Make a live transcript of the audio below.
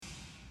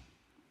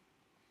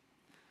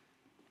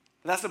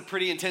That's some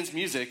pretty intense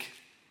music.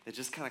 It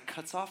just kind of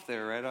cuts off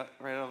there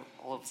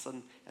all of a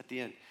sudden at the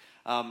end.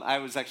 I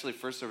was actually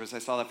first service. I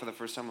saw that for the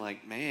first time. I'm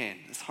like, man,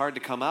 it's hard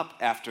to come up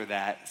after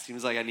that. It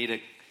seems like I need to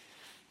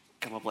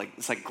come up like,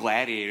 it's like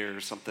Gladiator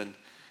or something,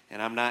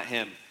 and I'm not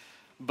him.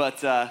 But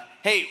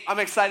hey, I'm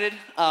excited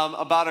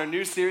about our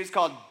new series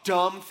called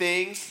Dumb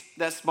Things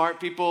That Smart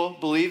People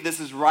Believe. This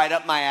is right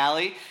up my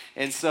alley,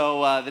 and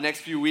so the next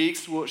few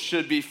weeks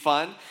should be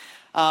fun.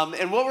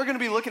 And what we're going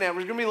to be looking at,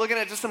 we're going to be looking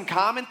at just some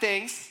common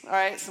things, all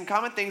right? Some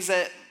common things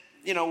that,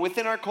 you know,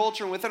 within our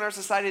culture and within our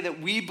society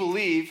that we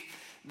believe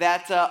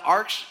that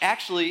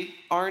actually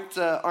aren't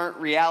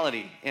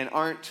reality and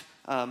aren't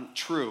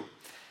true.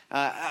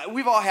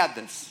 We've all had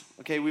this,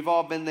 okay? We've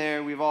all been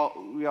there. We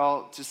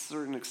all, to a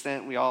certain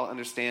extent, we all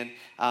understand.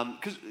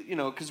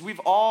 Because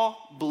we've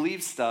all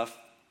believed stuff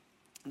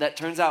that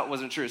turns out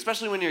wasn't true,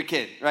 especially when you're a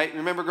kid, right?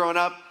 Remember growing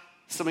up?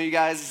 Some of you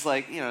guys, it's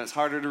like, you know, it's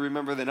harder to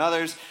remember than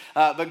others.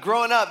 But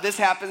growing up, this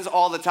happens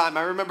all the time.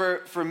 I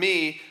remember for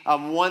me,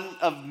 one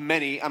of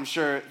many, I'm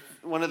sure,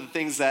 one of the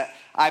things that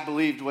I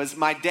believed was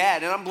my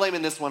dad, and I'm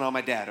blaming this one on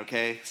my dad,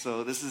 okay?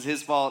 So this is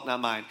his fault,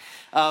 not mine.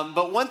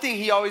 But one thing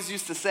he always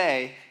used to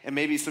say, and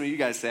maybe some of you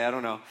guys say, I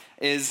don't know,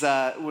 is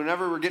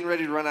whenever we're getting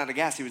ready to run out of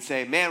gas, he would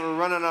say, man, we're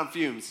running on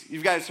fumes.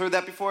 You guys heard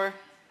that before?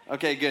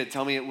 Okay, good.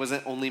 Tell me it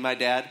wasn't only my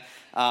dad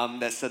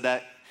that said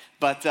that.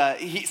 But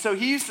he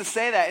used to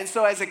say that. And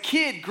so as a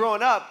kid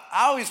growing up,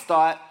 I always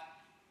thought,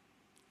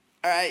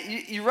 all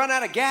right, you run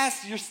out of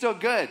gas, you're still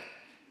good.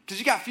 Because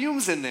you got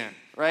fumes in there,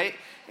 right?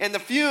 And the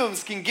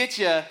fumes can get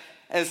you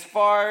as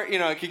far, you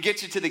know, it could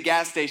get you to the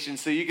gas station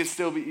so you could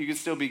still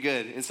be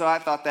good. And so I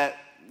thought that,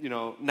 you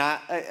know,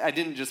 I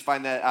didn't just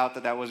find that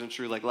out that wasn't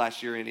true like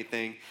last year or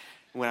anything.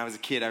 When I was a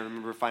kid, I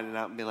remember finding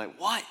out and being like,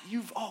 what?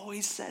 You've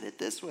always said it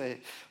this way.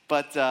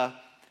 But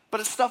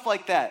it's stuff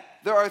like that.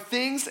 There are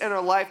things in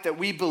our life that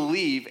we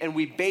believe and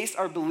we base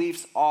our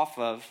beliefs off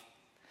of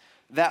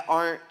that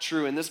aren't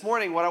true. And this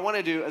morning, what I want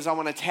to do is I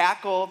want to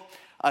tackle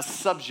a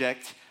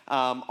subject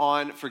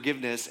on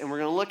forgiveness. And we're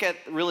going to look at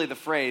really the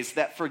phrase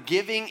that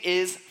forgiving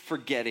is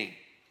forgetting.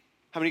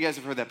 How many of you guys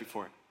have heard that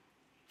before?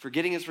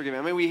 Forgetting is forgiving.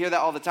 I mean, we hear that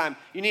all the time.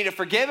 You need to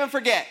forgive and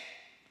forget.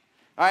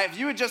 All right, if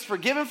you would just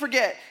forgive and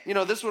forget, you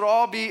know, this would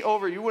all be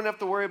over. You wouldn't have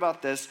to worry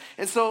about this.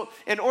 And so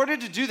in order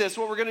to do this,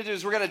 what we're going to do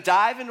is we're going to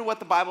dive into what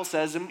the Bible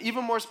says. And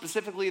even more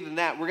specifically than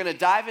that, we're going to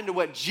dive into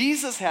what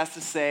Jesus has to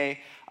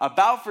say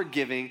about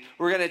forgiving.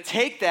 We're going to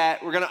take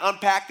that, we're going to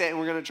unpack that, and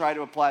we're going to try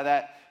to apply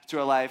that to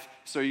our life.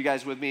 So are you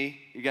guys with me?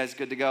 You guys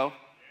good to go?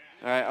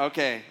 All right,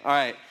 okay, all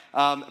right.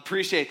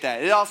 Appreciate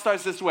that. It all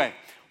starts this way.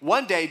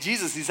 One day,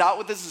 Jesus, he's out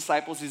with his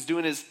disciples. He's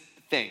doing his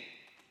thing.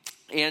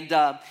 And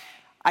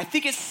I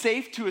think it's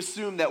safe to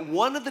assume that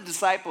one of the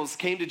disciples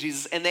came to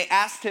Jesus and they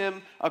asked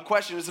him a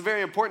question. It's a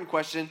very important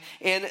question.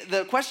 And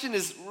the question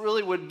is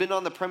really would have been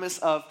on the premise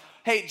of,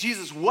 hey,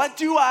 Jesus, what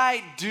do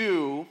I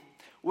do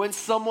when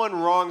someone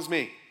wrongs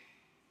me?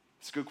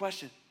 It's a good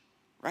question,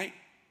 right?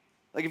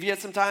 Like if you had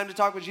some time to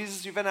talk with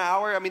Jesus, you've had an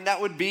hour, I mean,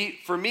 that would be,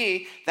 for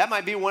me, that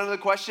might be one of the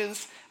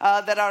questions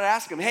that I would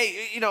ask him.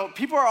 Hey, you know,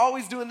 people are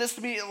always doing this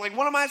to me. Like,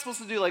 what am I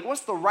supposed to do? Like,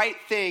 what's the right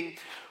thing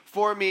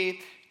for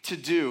me to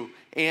do?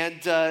 And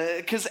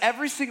because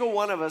every single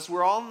one of us,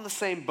 we're all in the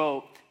same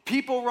boat.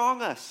 People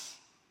wrong us,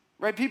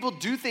 right? People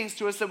do things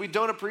to us that we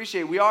don't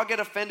appreciate. We all get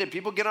offended.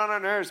 People get on our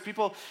nerves.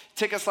 People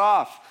tick us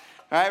off.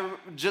 All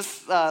right,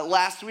 just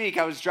last week,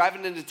 I was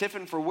driving into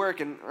Tiffin for work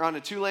and on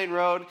a 2-lane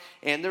road,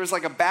 and there was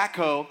like a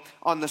backhoe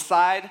on the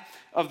side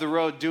of the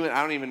road doing,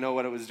 I don't even know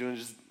what it was doing,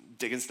 just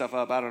digging stuff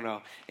up, I don't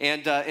know,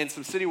 and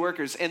some city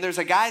workers. And there's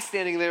a guy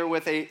standing there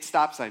with a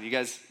stop sign. You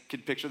guys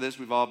could picture this.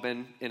 We've all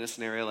been in a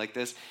scenario like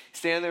this.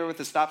 Standing there with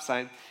a stop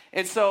sign.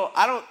 And so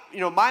I don't, you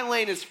know, my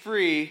lane is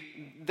free.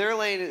 Their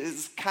lane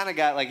is kind of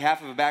got like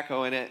half of a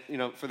backhoe in it, you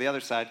know, for the other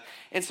side.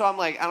 And so I'm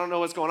like, I don't know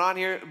what's going on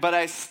here, but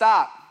I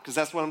stop because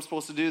that's what I'm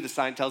supposed to do. The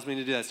sign tells me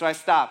to do that. So I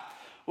stop.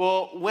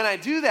 Well, when I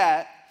do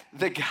that,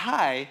 the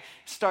guy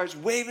starts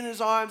waving his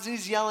arms and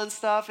he's yelling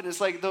stuff. And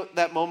it's like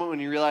that moment when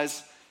you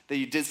realize that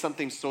you did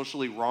something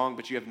socially wrong,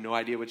 but you have no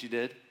idea what you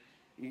did.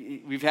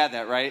 We've had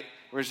that, right?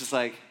 Where it's just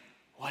like,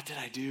 what did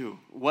I do?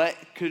 What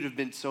could have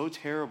been so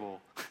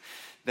terrible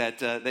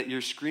that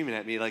you're screaming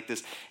at me like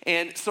this?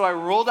 And so I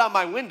roll down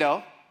my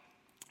window,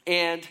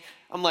 and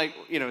I'm like,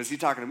 you know, is he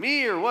talking to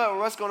me or what? Or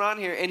what's going on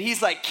here? And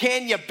he's like,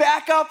 can you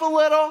back up a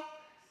little?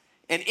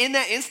 And in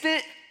that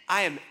instant,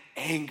 I am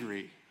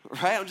angry,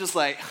 right? I'm just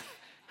like,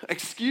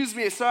 excuse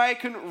me, sorry I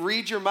couldn't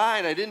read your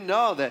mind. I didn't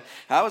know that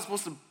I was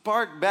supposed to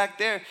park back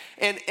there.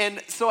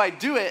 And so I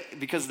do it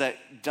because of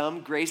that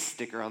dumb grace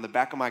sticker on the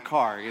back of my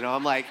car. You know,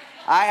 I'm like,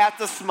 I have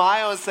to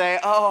smile and say,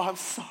 oh, I'm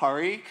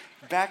sorry,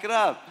 back it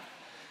up.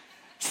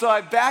 So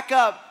I back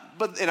up,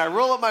 and I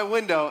roll up my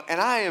window, and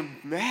I am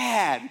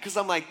mad because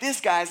I'm like,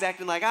 this guy's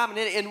acting like I'm an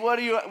idiot. And what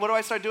do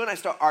I start doing? I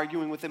start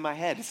arguing within my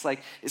head. It's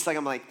like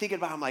I'm like thinking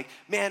about, I'm like,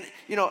 man,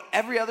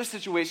 every other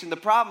situation, the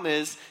problem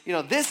is,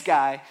 this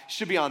guy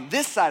should be on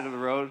this side of the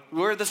road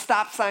where the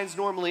stop signs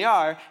normally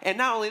are. And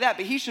not only that,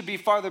 but he should be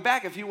farther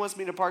back if he wants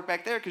me to park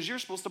back there, because you're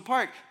supposed to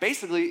park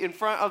basically in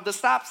front of the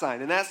stop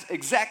sign. And that's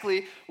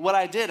exactly what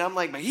I did. I'm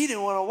like, man, he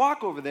didn't want to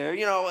walk over there,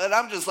 and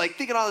I'm just like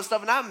thinking all this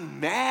stuff, and I'm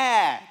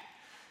mad.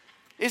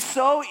 It's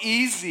so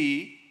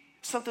easy,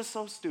 something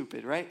so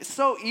stupid, right? It's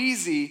so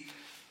easy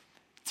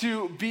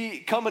to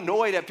become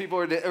annoyed at people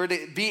or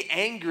to be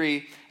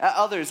angry at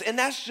others. And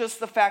that's just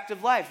the fact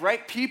of life,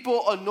 right?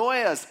 People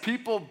annoy us.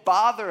 People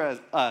bother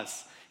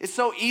us. It's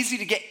so easy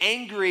to get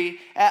angry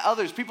at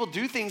others. People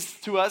do things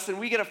to us and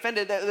we get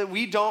offended that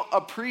we don't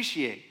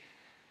appreciate.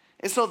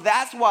 And so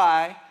that's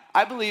why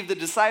I believe the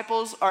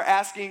disciples are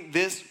asking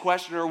this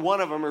question, or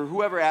one of them, or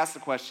whoever asked the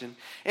question.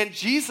 And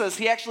Jesus,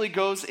 he actually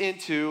goes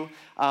into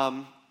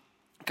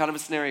kind of a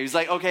scenario. He's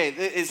like, okay,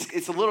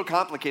 it's a little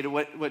complicated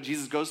what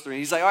Jesus goes through. And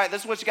he's like, all right,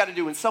 this is what you got to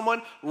do. When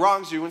someone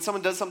wrongs you, when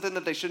someone does something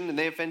that they shouldn't and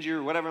they offend you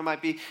or whatever it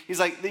might be, he's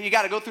like, you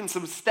got to go through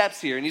some steps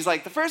here. And he's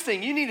like, the first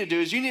thing you need to do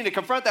is you need to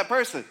confront that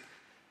person.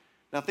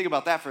 Now think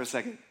about that for a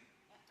second.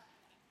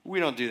 We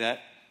don't do that,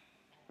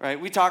 right?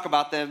 We talk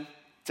about them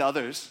to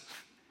others.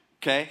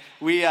 Okay,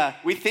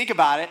 we think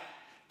about it,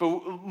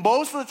 but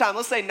most of the time,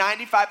 let's say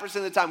 95%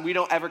 of the time, we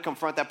don't ever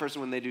confront that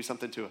person when they do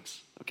something to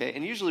us. Okay,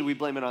 and usually we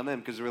blame it on them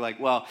because we're like,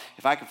 well,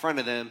 if I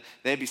confronted them,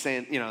 they'd be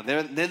saying,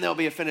 then they'll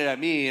be offended at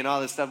me and all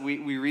this stuff.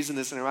 We reason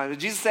this in our mind. But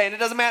Jesus is saying it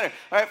doesn't matter.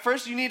 All right,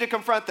 first you need to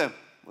confront them.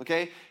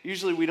 Okay,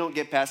 usually we don't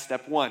get past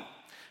step one. All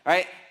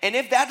right, and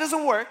if that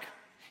doesn't work,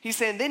 he's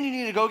saying then you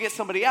need to go get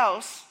somebody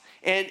else,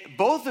 and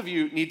both of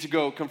you need to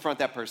go confront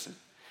that person.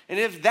 And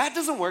if that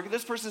doesn't work, if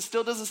this person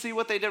still doesn't see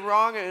what they did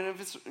wrong, and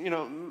if it's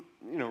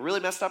really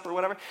messed up or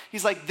whatever,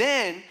 he's like,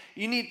 then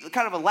you need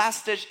kind of a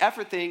last-ditch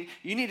effort thing.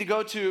 You need to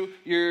go to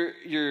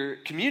your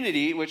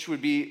community, which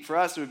would be, for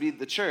us, it would be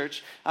the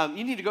church.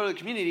 You need to go to the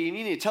community, and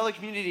you need to tell the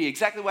community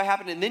exactly what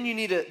happened, and then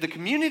the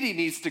community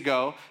needs to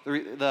go,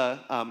 the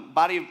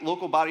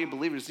local body of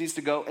believers needs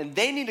to go, and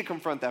they need to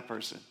confront that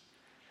person.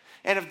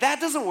 And if that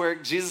doesn't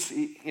work, Jesus,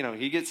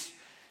 he gets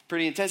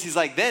pretty intense. He's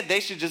like, then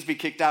they should just be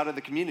kicked out of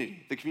the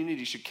community. The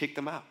community should kick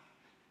them out,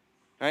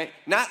 right?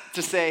 Not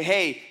to say,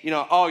 hey,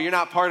 oh, you're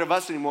not part of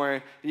us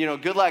anymore.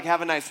 Good luck,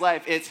 have a nice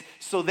life. It's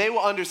so they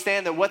will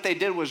understand that what they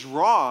did was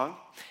wrong,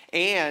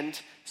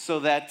 and so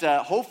that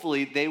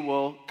hopefully they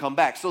will come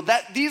back. So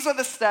these are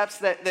the steps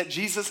that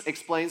Jesus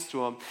explains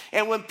to them.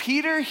 And when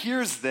Peter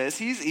hears this,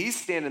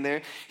 he's standing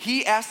there.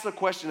 He asks the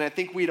question I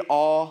think we'd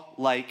all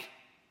like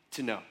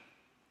to know.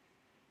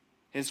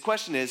 His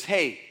question is,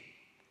 hey,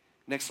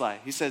 next slide.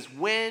 He says,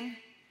 when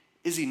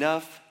is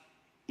enough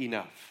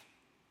enough?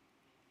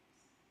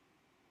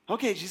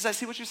 Okay, Jesus, I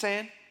see what you're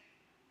saying.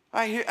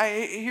 I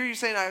hear you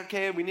saying,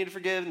 okay, we need to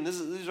forgive, and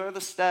these are the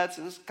steps,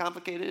 and this is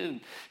complicated.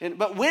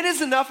 But when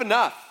is enough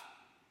enough?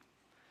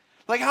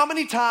 Like, how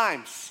many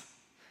times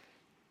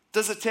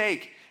does it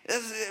take?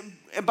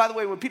 And by the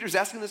way, when Peter's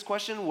asking this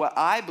question, what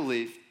I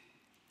believe,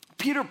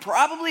 Peter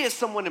probably has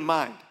someone in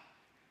mind,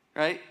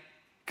 right?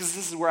 Because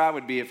this is where I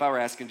would be if I were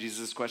asking Jesus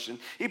this question.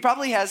 He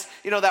probably has,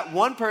 that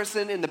one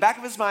person in the back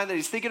of his mind that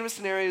he's thinking of a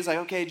scenario. He's like,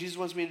 okay, Jesus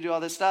wants me to do all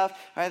this stuff.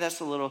 All right, that's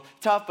a little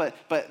tough,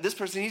 but this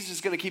person, he's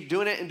just going to keep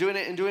doing it and doing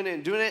it and doing it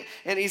and doing it.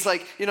 And he's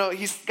like,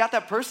 he's got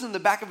that person in the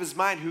back of his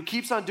mind who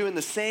keeps on doing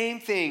the same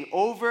thing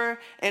over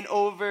and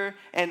over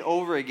and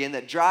over again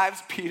that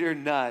drives Peter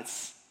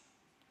nuts.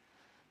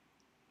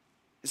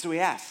 And so he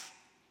asks,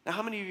 now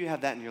how many of you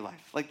have that in your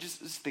life? Like, just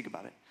think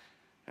about it.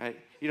 All right?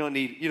 You don't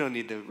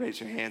need to raise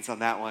your hands on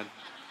that one.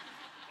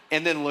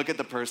 And then look at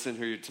the person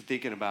who you're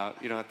thinking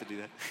about. You don't have to do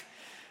that.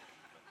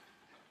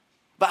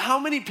 But how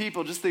many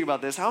people, just think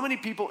about this, how many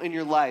people in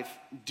your life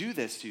do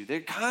this to you?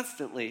 They're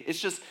constantly, it's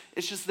just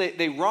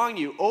they wrong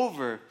you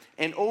over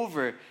and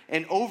over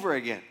and over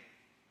again.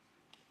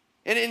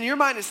 And in your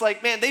mind, it's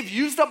like, man, they've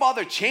used up all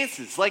their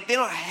chances. Like, they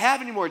don't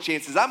have any more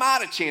chances. I'm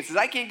out of chances.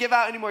 I can't give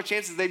out any more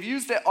chances. They've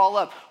used it all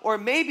up. Or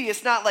maybe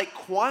it's not like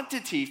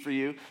quantity for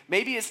you.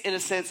 Maybe it's, in a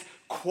sense,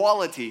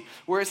 quality,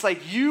 where it's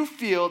like you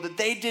feel that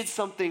they did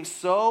something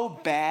so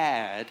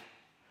bad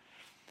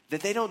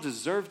that they don't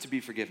deserve to be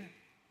forgiven.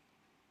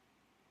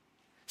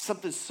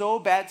 Something so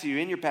bad to you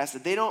in your past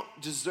that they don't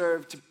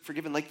deserve to be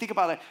forgiven. Like, think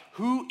about it.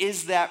 Who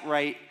is that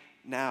right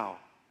now?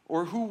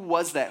 Or who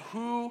was that?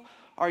 Who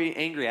are you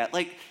angry at?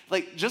 Like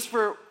just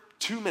for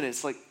 2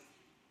 minutes, like,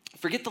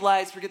 forget the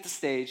lights, forget the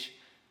stage,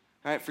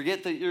 all right?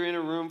 Forget that you're in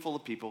a room full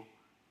of people.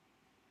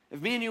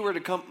 If me and you were to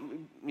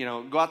come,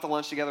 go out to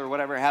lunch together or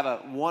whatever, have a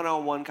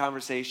one-on-one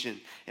conversation,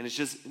 and it's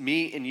just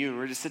me and you, and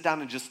we're just sit down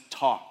and just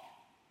talk.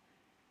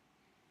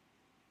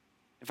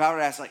 If I were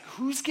to ask, like,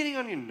 who's getting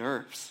on your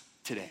nerves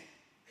today?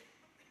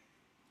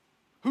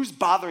 Who's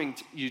bothering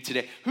you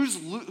today?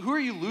 Who are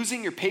you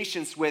losing your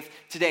patience with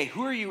today?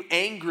 Who are you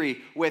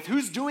angry with?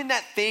 Who's doing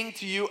that thing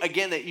to you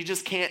again that you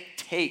just can't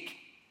take?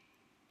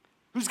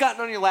 Who's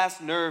gotten on your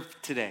last nerve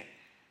today?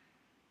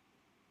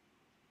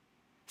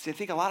 See, I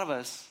think a lot of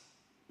us,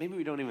 maybe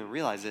we don't even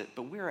realize it,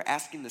 but we're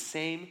asking the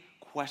same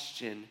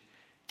question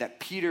that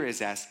Peter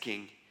is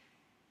asking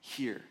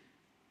here.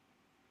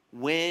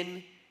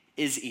 When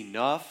is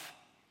enough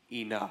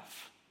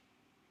enough?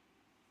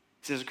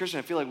 See, as a Christian,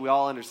 I feel like we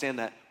all understand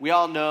that. We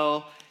all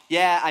know,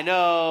 yeah, I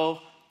know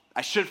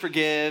I should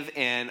forgive,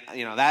 and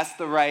that's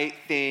the right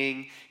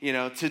thing,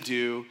 to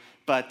do.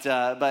 But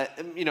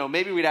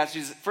maybe we'd ask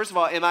Jesus, first of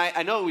all,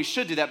 I know we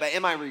should do that, but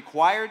am I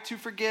required to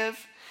forgive?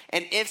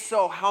 And if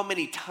so, how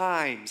many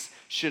times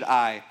should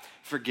I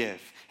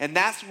forgive? And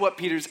that's what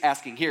Peter's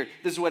asking here.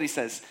 This is what he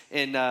says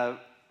in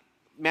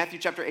Matthew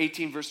chapter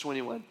 18, verse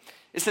 21.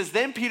 It says,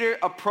 then Peter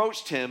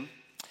approached him,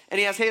 and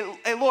he asked,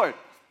 hey, Lord,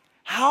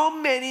 how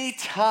many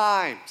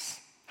times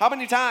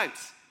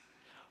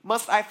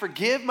must I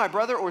forgive my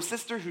brother or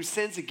sister who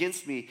sins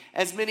against me?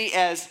 As many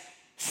as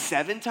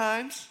 7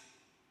 times?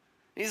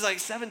 And he's like,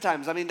 7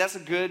 times. I mean, that's a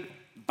good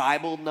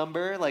Bible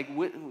number. Like,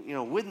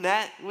 wouldn't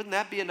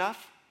that be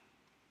enough?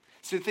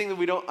 So the thing that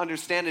we don't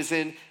understand is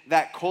in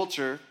that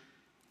culture,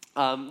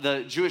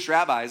 the Jewish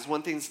rabbis,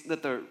 one thing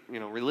that the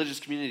religious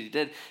community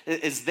did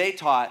is they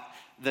taught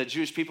the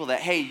Jewish people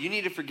that, hey, you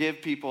need to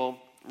forgive people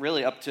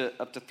really up to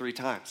 3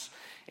 times.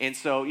 And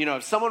so,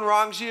 if someone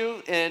wrongs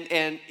you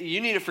and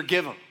you need to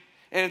forgive them.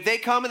 And if they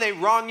come and they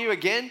wrong you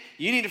again,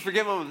 you need to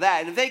forgive them of that.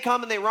 And if they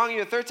come and they wrong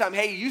you a 3rd time,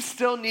 hey, you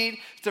still need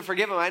to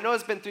forgive them. I know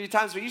it's been 3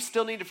 times, but you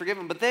still need to forgive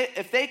them. But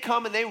if they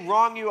come and they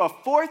wrong you a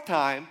 4th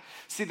time,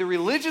 see, the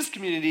religious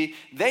community,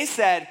 they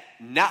said,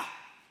 nah,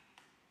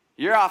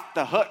 you're off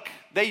the hook.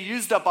 They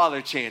used up all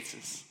their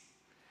chances.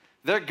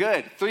 They're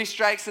good. 3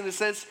 strikes in a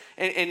sense,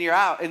 and you're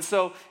out. And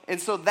so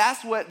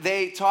that's what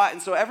they taught.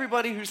 And so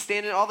everybody who's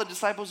standing, all the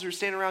disciples who are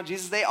standing around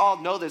Jesus, they all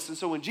know this. And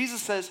so when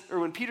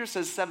when Peter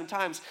says 7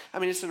 times, I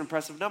mean, it's an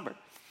impressive number.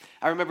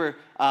 I remember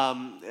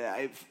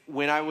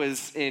when I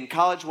was in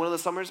college, one of the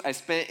summers I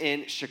spent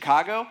in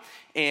Chicago.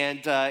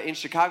 And in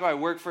Chicago, I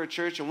worked for a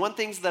church. And one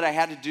thing that I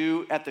had to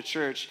do at the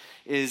church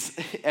is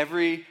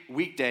every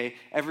weekday,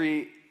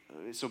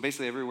 so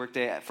basically every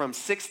workday, from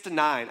 6 to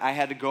 9, I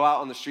had to go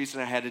out on the streets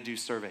and I had to do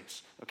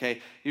surveys,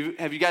 okay?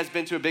 Have you guys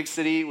been to a big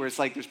city where it's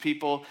like there's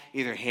people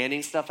either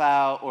handing stuff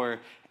out or,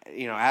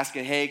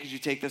 asking, hey, could you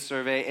take this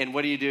survey? And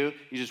what do? You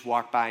just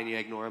walk by and you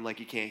ignore them like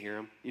you can't hear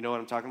them. You know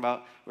what I'm talking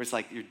about? Where it's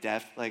like you're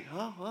deaf, like,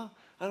 oh, well,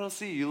 I don't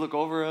see you. You look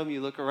over him,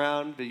 you look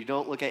around, but you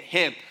don't look at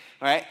him,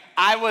 all right?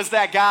 I was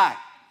that guy,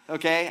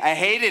 okay? I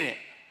hated it.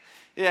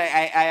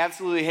 Yeah, I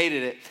absolutely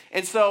hated it.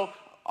 And so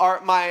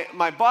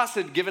my boss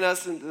had given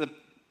us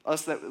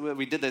that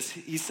we did this,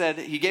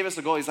 he gave us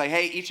a goal. He's like,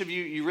 hey, each of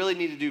you really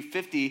need to do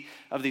 50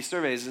 of these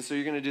surveys, and so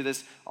you're going to do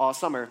this all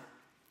summer.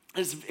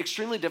 It's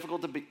extremely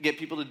difficult to get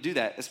people to do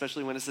that,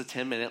 especially when it's a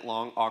 10-minute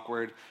long,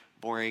 awkward,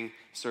 boring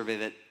survey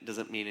that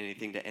doesn't mean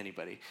anything to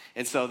anybody.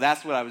 And so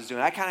that's what I was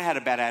doing. I kind of had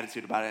a bad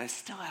attitude about it. I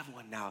still have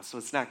one now, so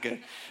it's not good.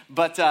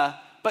 But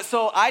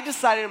so I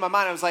decided in my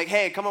mind, I was like,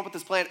 hey, come up with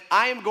this plan.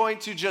 I am going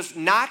to just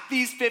knock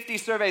these 50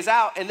 surveys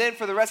out, and then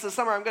for the rest of the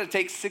summer, I'm going to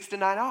take 6 to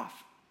 9 off.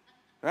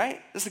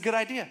 Right? That's a good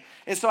idea.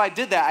 And so I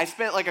did that. I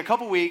spent like a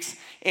couple weeks,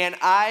 and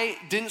I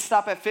didn't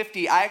stop at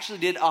 50. I actually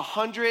did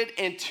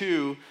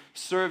 102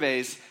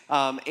 surveys,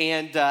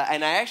 and I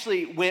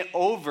actually went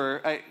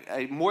over,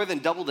 I more than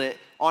doubled it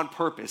on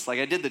purpose. Like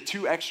I did the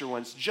 2 extra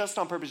ones just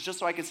on purpose, just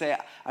so I could say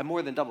I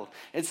more than doubled.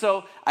 And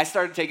so I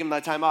started taking my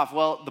time off.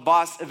 Well, the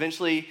boss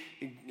eventually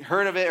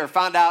heard of it or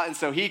found out, and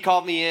so he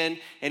called me in,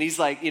 and he's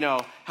like,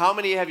 how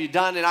many have you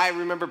done? And I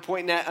remember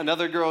pointing at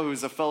another girl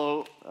who's a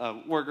fellow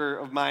worker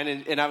of mine,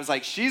 and I was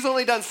like, she's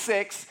only done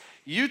 6.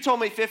 You told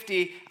me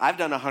 50. I've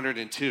done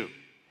 102.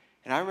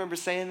 And I remember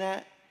saying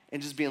that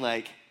and just being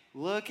like,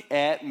 look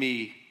at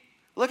me.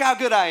 Look how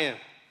good I am.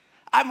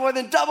 I'm more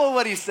than double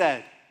what he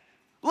said.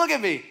 Look at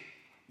me.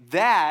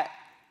 By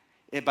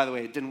the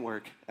way, it didn't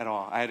work at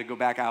all. I had to go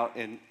back out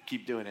and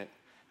keep doing it.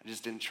 I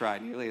just didn't try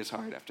nearly as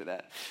hard after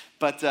that.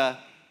 But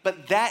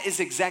that is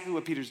exactly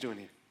what Peter's doing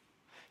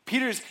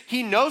here.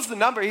 He knows the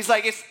number. He's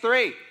like, it's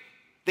 3.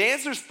 The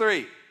answer's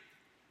 3.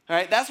 All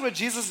right, that's what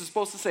Jesus is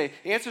supposed to say.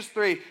 The answer's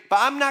 3, but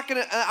I'm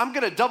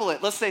going to double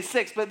it. Let's say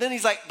 6. But then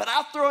he's like, but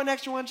I'll throw an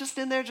extra one just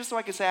in there just so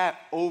I can say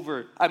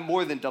I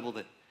more than doubled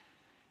it.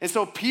 And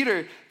so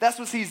Peter, that's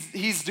what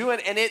he's doing,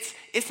 and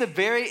it's a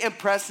very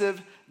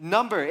impressive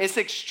number. It's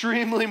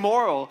extremely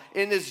moral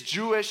in this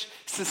Jewish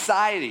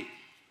society.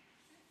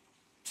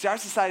 See, our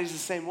society is the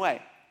same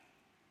way.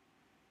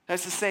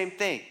 That's the same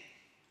thing.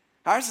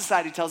 Our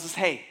society tells us,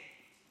 hey,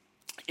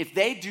 if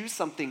they do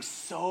something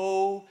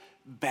so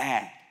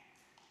bad,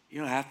 you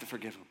don't have to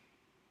forgive them.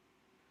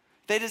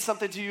 If they did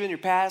something to you in your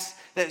past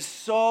that is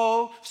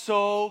so,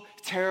 so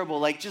terrible,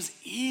 like just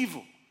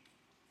evil,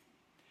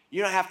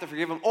 you don't have to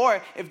forgive them.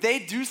 Or if they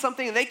do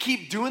something and they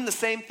keep doing the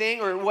same thing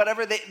or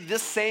whatever,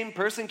 this same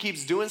person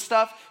keeps doing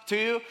stuff to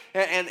you,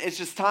 and it's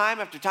just time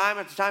after time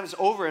after time, it's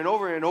over and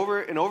over and over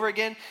and over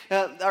again,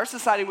 our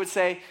society would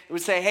say,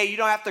 hey, you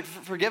don't have to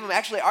forgive them.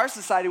 Actually, our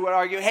society would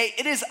argue, hey,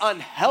 it is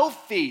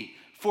unhealthy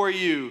for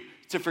you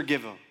to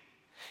forgive them.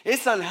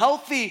 It's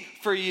unhealthy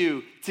for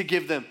you to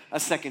give them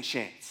a second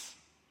chance.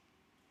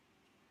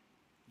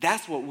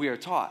 That's what we are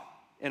taught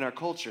in our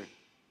culture.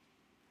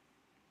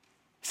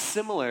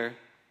 Similar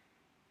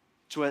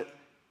to what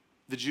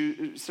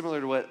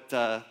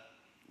the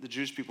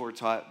Jewish people were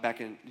taught back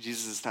in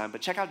Jesus' time.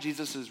 But check out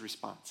Jesus'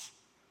 response.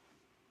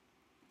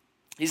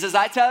 He says,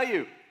 I tell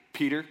you,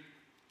 Peter,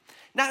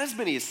 not as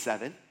many as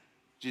 7,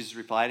 Jesus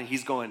replied, and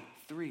he's going,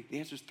 3. The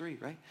answer is 3,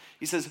 right?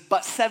 He says,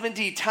 but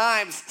 70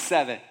 times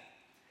 7.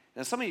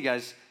 Now, some of you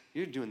guys,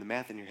 you're doing the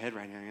math in your head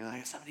right now. You're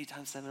like, 70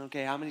 times 7,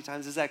 okay, how many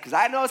times is that? Because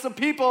I know some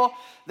people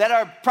that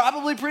are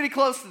probably pretty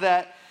close to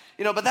that,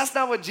 but that's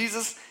not what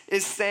Jesus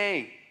is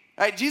saying.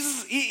 All right,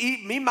 Jesus,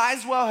 he might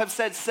as well have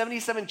said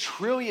 77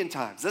 trillion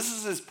times. This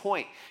is his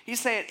point. He's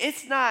saying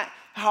it's not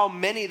how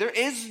many. There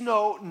is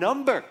no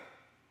number.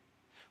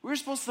 We're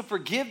supposed to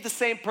forgive the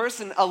same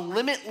person a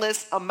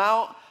limitless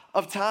amount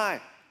of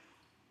time.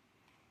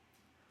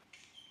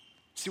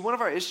 See, one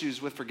of our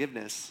issues with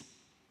forgiveness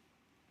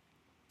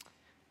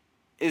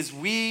is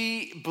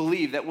we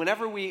believe that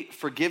whenever we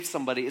forgive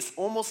somebody, it's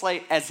almost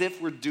like as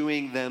if we're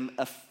doing them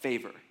a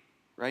favor,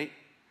 right?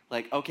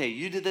 Like, okay,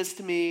 you did this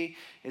to me,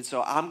 and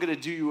so I'm going to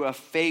do you a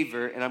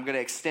favor, and I'm going to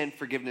extend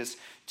forgiveness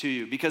to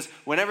you. Because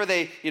whenever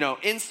they,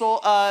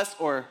 insult us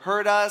or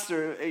hurt us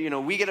or,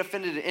 we get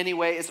offended in any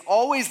way, it's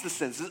always the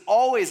sense, it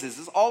always is.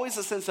 It's always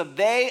the sense of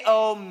they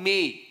owe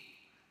me.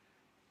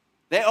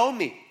 They owe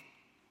me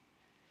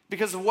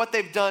because of what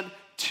they've done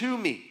to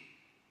me.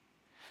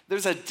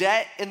 There's a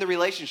debt in the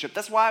relationship.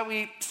 That's why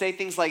we say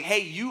things like, hey,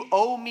 you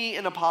owe me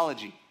an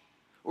apology,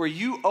 or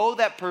you owe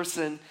that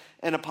person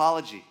an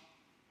apology.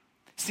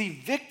 See,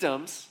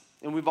 victims,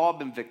 and we've all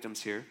been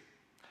victims here,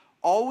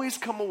 always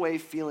come away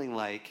feeling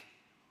like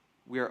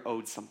we are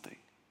owed something.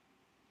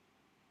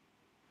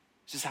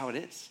 It's just how it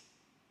is.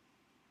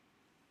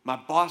 My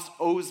boss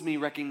owes me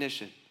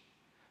recognition.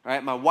 All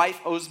right, my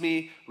wife owes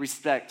me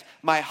respect.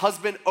 My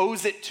husband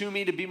owes it to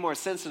me to be more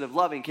sensitive,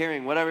 loving,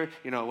 caring, whatever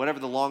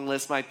the long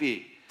list might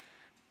be.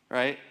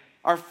 Right?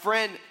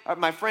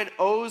 My friend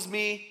owes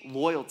me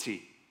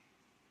loyalty.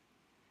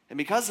 And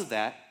because of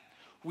that,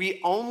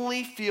 we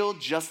only feel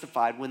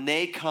justified when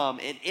they come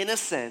and, in a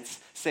sense,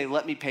 say,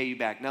 let me pay you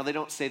back. Now, they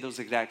don't say those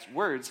exact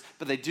words,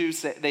 but they do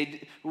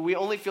say, we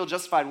only feel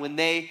justified when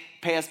they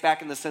pay us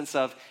back in the sense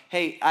of,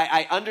 hey,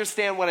 I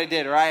understand what I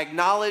did, or I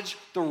acknowledge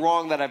the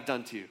wrong that I've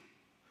done to you.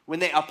 When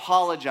they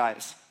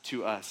apologize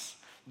to us,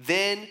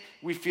 then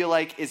we feel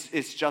like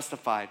it's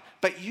justified.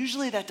 But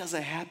usually that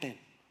doesn't happen.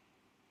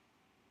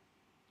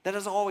 That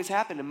doesn't always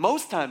happen, and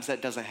most times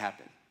that doesn't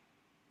happen.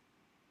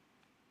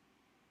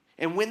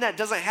 And when that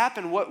doesn't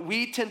happen, what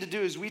we tend to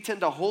do is we tend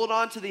to hold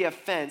on to the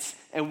offense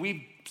and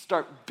we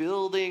start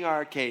building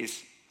our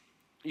case.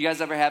 You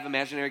guys ever have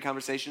imaginary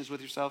conversations with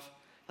yourself?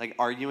 Like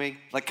arguing?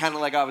 Like kind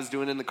of like I was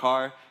doing in the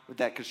car with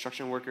that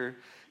construction worker.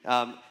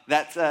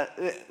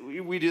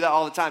 We do that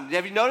all the time.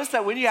 Have you noticed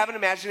that when you have an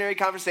imaginary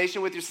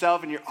conversation with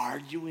yourself and you're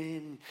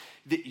arguing,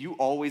 that you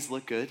always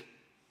look good?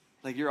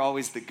 Like you're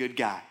always the good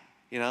guy.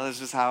 That's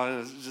just how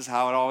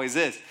it always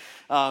is.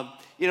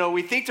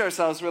 We think to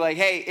ourselves, we're like,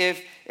 hey,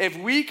 if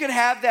we could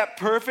have that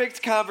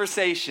perfect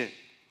conversation,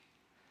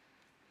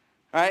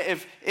 right?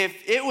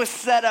 If it was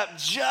set up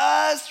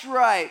just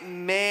right,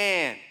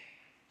 man,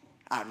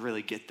 I'd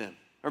really get them.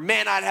 Or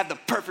man, I'd have the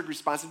perfect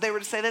response. If they were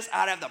to say this,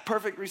 I'd have the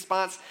perfect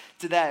response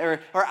to that.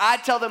 Or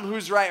I'd tell them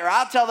who's right, or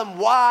I'll tell them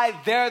why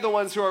they're the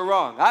ones who are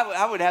wrong.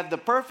 I would have the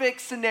perfect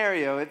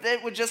scenario if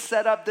it would just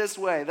set up this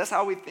way. That's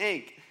how we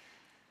think.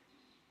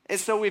 And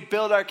so we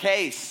build our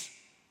case.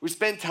 We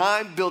spend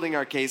time building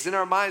our case. In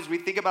our minds, we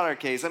think about our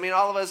case. I mean,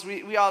 all of us,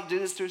 we all do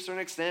this to a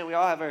certain extent. We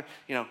all have our,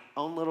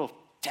 own little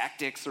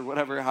tactics or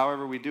whatever,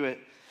 however we do it.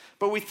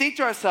 But we think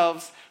to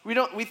ourselves,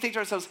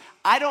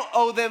 I don't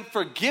owe them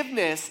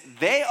forgiveness.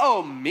 They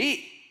owe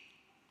me.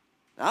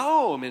 I don't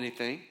owe them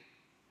anything.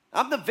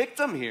 I'm the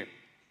victim here.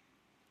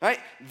 Right?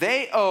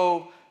 They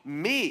owe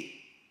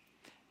me.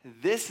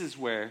 This is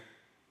where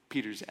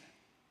Peter's at.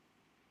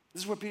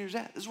 This is where Peter's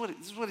at. This is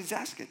what he's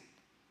asking.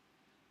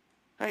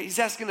 Right? He's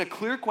asking a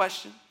clear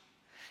question.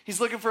 He's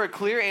looking for a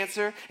clear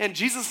answer. And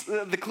Jesus,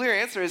 the clear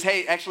answer is,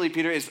 hey, actually,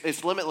 Peter,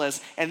 it's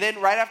limitless. And then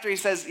right after he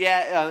says,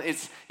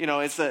 it's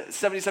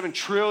 77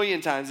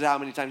 trillion times how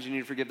many times you need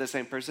to forgive the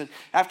same person.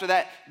 After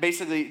that,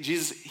 basically,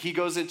 Jesus, he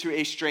goes into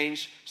a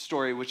strange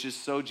story, which is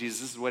so Jesus.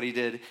 This is what he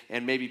did.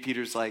 And maybe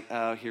Peter's like,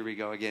 oh, here we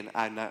go again.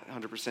 I'm not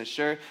 100%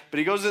 sure. But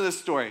he goes into this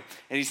story,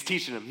 and he's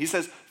teaching him. He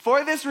says,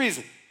 for this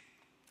reason,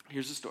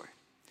 here's the story.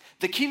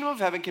 The kingdom of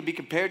heaven can be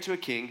compared to a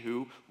king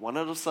who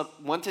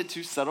wanted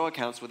to settle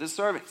accounts with his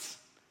servants.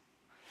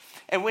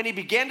 And when he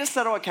began to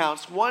settle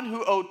accounts, one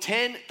who owed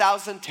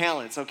 10,000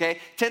 talents, okay?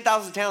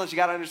 10,000 talents, you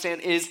got to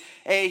understand, is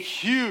a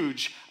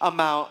huge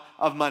amount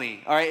of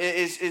money, all right?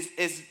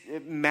 It's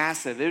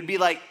massive. It would be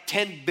like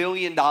 $10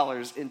 billion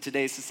in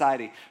today's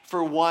society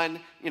for one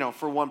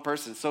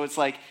person. So it's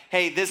like,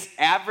 hey, this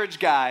average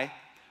guy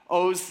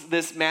owes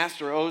this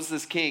master, owes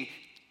this king,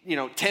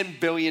 $10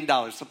 billion,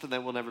 something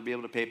that we'll never be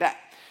able to pay back.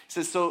 It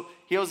says, so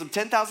he owes him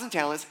 10,000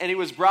 talents, and he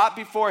was brought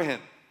before him.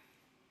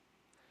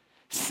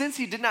 Since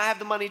he did not have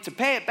the money to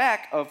pay it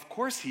back, of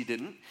course he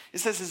didn't. It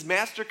says his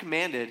master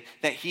commanded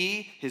that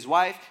he, his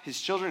wife,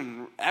 his children,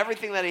 and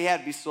everything that he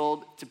had be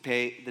sold to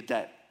pay the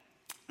debt.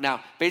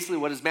 Now, basically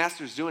what his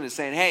master is doing is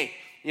saying, hey,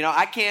 I'm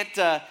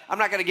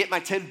not going to get my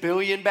 10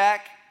 billion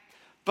back,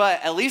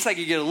 but at least I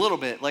could get a little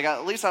bit. Like,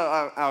 at least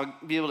I'll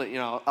be able to,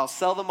 I'll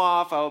sell them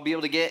off. I'll be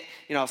able to get,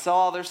 sell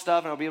all their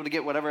stuff, and I'll be able to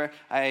get whatever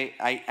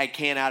I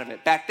can out of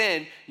it. Back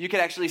then, you could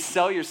actually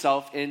sell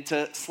yourself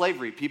into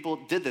slavery. People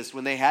did this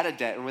when they had a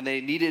debt, and when they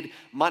needed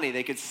money,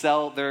 they could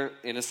sell their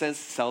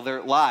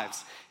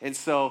lives. And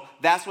so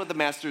that's what the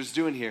master is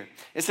doing here.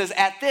 It says,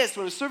 at this,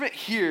 when a servant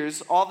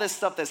hears all this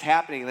stuff that's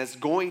happening, that's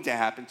going to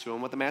happen to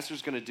him, what the master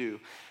is going to do,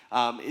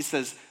 it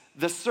says,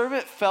 the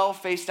servant fell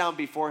face down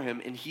before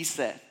him, and he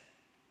said,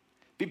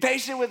 be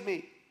patient with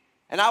me,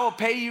 and I will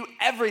pay you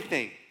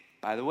everything.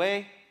 By the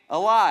way, a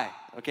lie.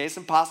 Okay, it's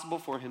impossible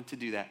for him to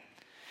do that.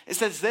 It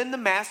says, then the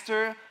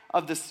master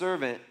of the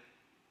servant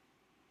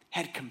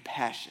had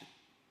compassion.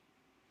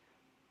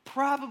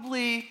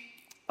 Probably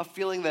a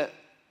feeling that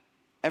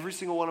every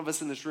single one of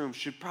us in this room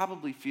should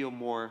probably feel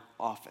more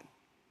often,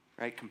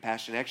 right?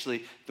 Compassion.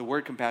 Actually, the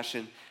word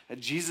compassion,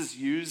 Jesus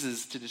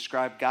uses to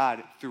describe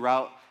God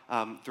throughout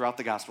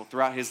the gospel,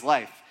 throughout his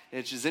life.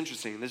 Which is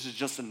interesting. This is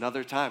just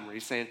another time where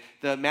he's saying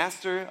the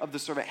master of the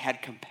servant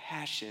had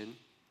compassion,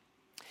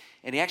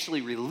 and he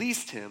actually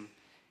released him,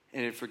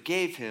 and it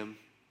forgave him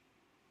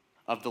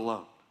of the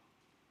loan.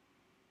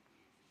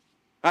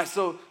 All right,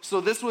 so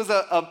this was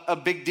a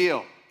big deal.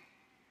 All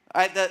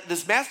right,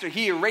 this master,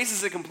 he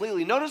erases it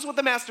completely. Notice what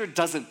the master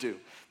doesn't do.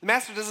 The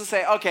master doesn't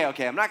say, okay,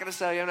 I'm not going to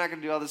sell you. I'm not going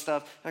to do all this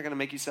stuff. I'm not going to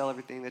make you sell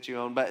everything that you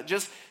own. But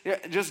just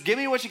give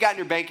me what you got in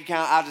your bank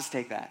account. I'll just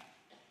take that.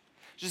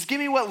 Just give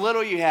me what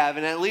little you have,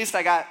 and at least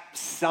I got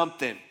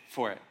something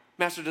for it.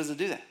 Master doesn't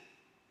do that.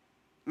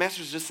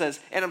 Master just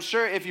says, and I'm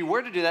sure if you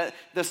were to do that,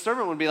 the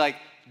servant would be like,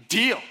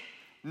 deal,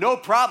 no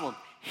problem,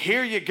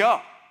 here you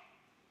go.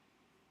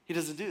 He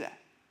doesn't do that.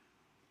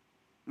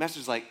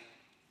 Master's like,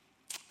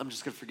 I'm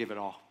just going to forgive it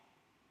all.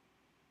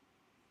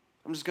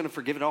 I'm just going to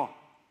forgive it all.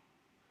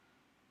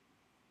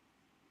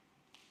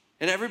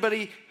 And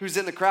everybody who's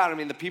in the crowd,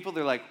 the people,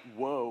 they're like,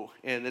 whoa.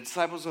 And the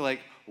disciples are like,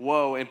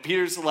 whoa. And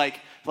Peter's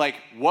like,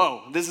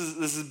 whoa, this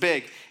is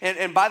big.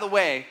 And by the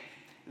way,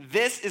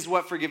 this is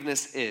what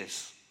forgiveness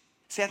is.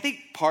 See, I think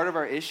part of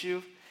our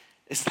issue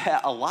is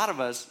that a lot of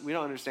us, we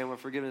don't understand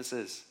what forgiveness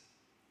is.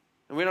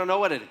 And we don't know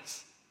what it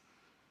is.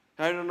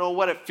 I don't know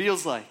what it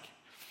feels like.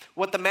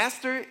 What the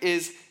master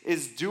is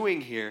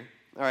doing here,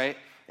 all right,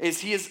 is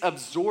he is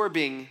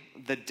absorbing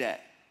the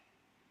debt.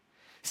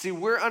 See,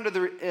 we're under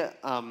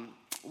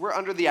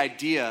the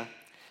idea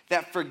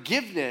that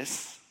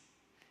forgiveness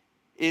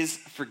is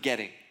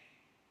forgetting.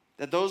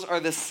 That those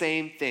are the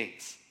same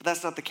things. But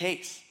that's not the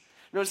case.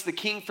 Notice the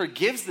king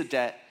forgives the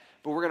debt,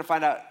 but we're going to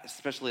find out,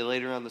 especially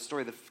later on in the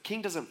story, the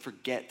king doesn't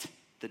forget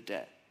the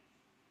debt.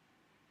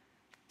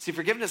 See,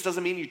 forgiveness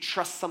doesn't mean you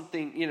trust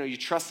something, you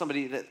trust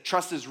somebody, that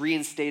trust is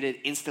reinstated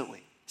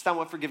instantly. It's not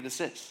what forgiveness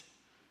is.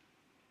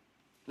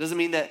 It doesn't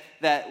mean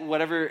that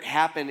whatever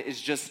happened is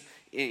just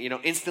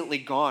instantly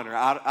gone or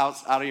out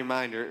of your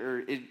mind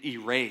or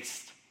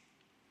erased.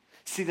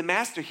 See, the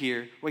master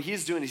here, what he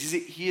is doing is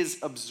he is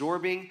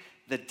absorbing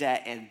the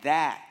debt, and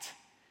that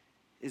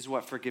is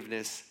what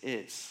forgiveness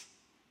is.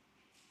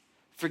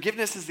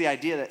 Forgiveness is the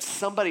idea that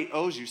somebody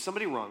owes you,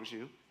 somebody wrongs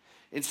you,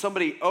 and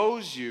somebody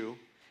owes you,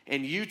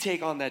 and you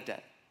take on that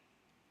debt.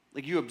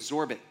 Like you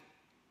absorb it.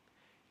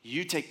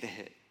 You take the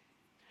hit.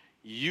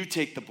 You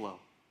take the blow.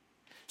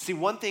 See,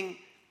 one thing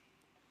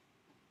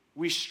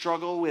we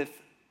struggle with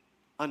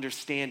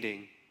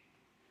understanding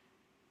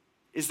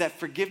is that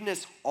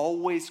forgiveness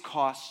always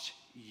costs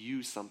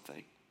you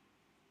something.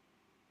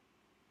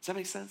 Does that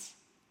make sense?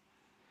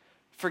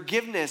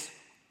 Forgiveness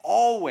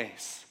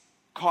always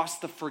costs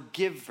the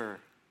forgiver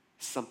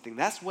something.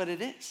 That's what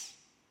it is.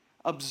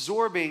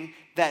 Absorbing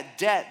that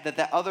debt that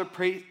the other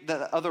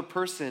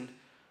person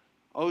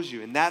owes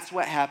you. And that's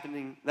what's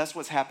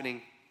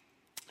happening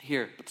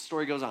here. But the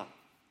story goes on.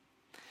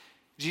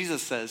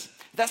 Jesus says,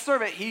 that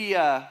servant, he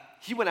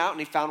went out and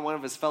he found one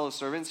of his fellow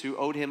servants who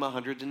owed him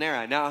 100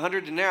 denarii. Now,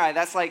 100 denarii,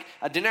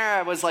 a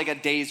denarii was like a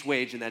day's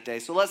wage in that day.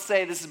 So let's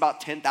say this is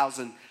about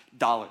 $10,000,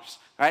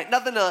 right?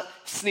 Nothing to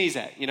sneeze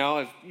at,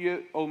 If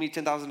you owe me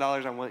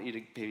 $10,000, I want you to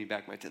pay me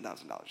back my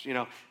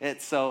 $10,000,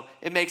 So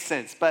it makes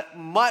sense. But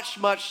much,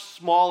 much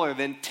smaller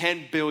than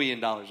 $10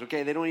 billion,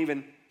 okay? They don't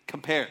even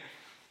compare.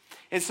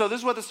 And so this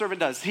is what the servant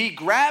does. He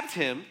grabbed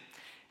him.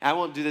 I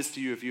won't do this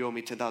to you if you owe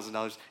me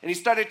 $10,000. And he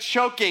started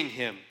choking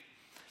him.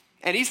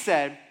 And he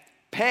said,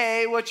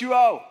 pay what you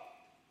owe.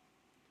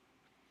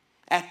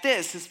 At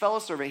this, his fellow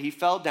servant, he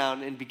fell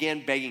down and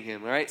began begging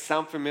him. All right,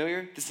 sound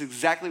familiar? This is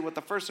exactly what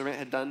the first servant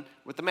had done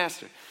with the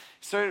master.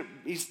 So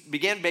he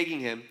began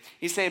begging him.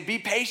 He's saying, be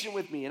patient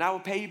with me and I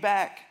will pay you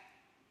back.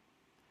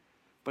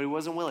 But he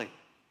wasn't willing.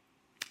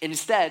 And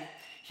instead,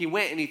 he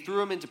went and he threw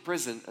him into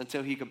prison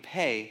until he could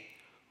pay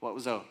what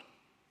was owed.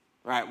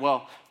 All right,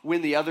 well,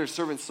 when the other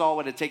servants saw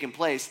what had taken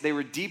place, they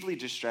were deeply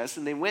distressed,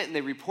 and they went and they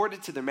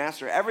reported to their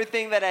master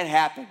everything that had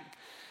happened.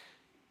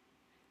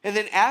 And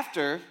then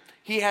after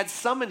he had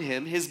summoned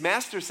him, his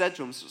master said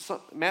to him,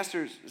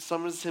 master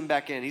summons him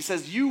back in. He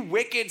says, you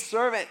wicked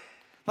servant,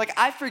 like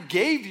I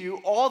forgave you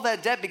all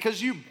that debt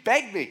because you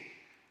begged me.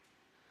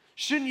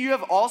 Shouldn't you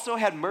have also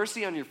had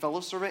mercy on your fellow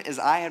servant as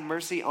I had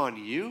mercy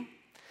on you?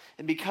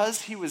 And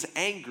because he was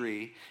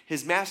angry,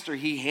 his master,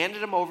 he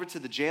handed him over to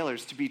the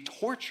jailers to be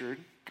tortured,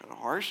 kind of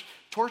harsh,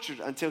 tortured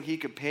until he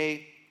could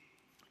pay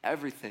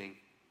everything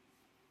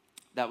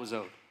that was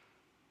owed.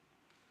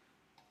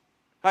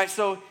 All right,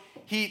 so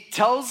he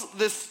tells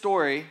this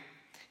story,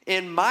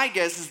 and my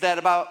guess is that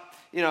about,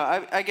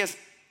 I guess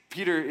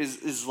Peter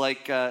is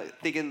like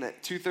thinking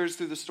that 2/3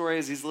 through the story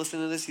as he's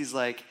listening to this, he's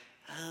like,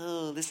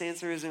 oh, this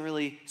answer isn't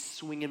really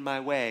swinging my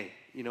way.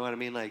 You know what I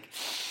mean? Like,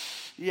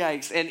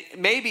 yikes. And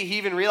maybe he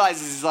even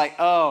realizes, he's like,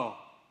 oh,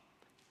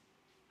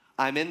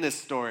 I'm in this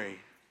story.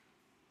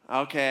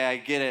 Okay, I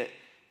get it.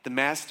 The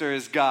master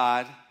is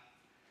God,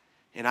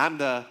 and I'm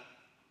the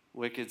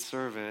wicked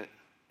servant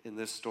in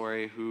this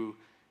story who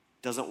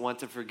doesn't want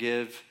to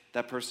forgive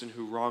that person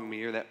who wronged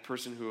me or that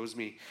person who owes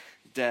me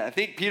debt. I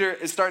think Peter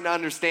is starting to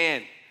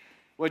understand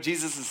what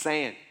Jesus is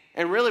saying.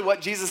 And really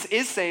what Jesus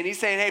is saying, he's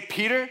saying, hey,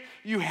 Peter,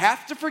 you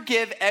have to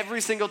forgive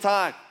every single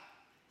time,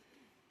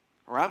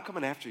 or I'm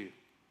coming after you.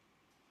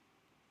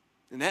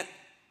 And that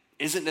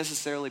isn't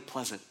necessarily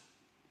pleasant.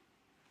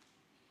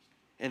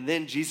 And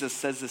then Jesus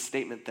says this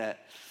statement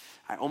that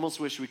I almost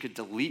wish we could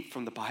delete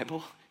from the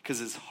Bible because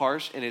it's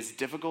harsh and it's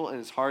difficult and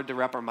it's hard to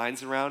wrap our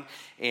minds around.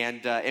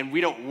 And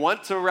we don't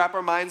want to wrap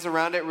our minds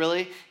around it,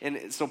 really.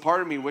 And so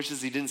part of me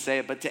wishes he didn't say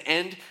it. But to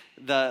end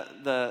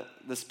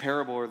this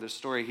parable or this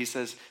story, he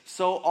says,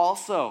 so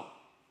also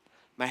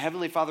my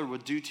heavenly Father will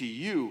do to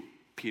you,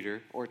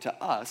 Peter, or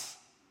to us,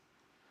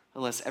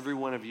 unless every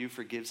one of you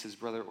forgives his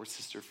brother or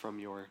sister from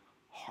your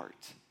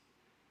heart.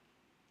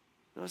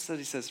 Notice that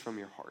he says from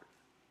your heart.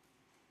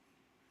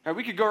 All right,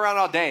 we could go around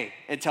all day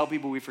and tell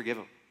people we forgive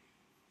them.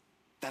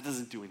 That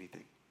doesn't do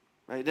anything,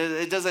 right?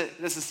 It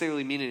doesn't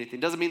necessarily mean anything.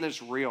 It doesn't mean that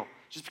it's real.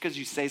 Just because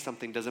you say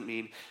something doesn't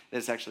mean that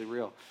it's actually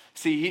real.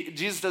 See,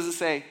 Jesus doesn't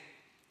say,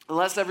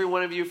 unless every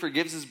one of you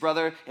forgives his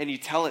brother and you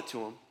tell it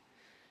to him.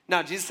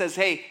 No, Jesus says,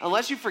 hey,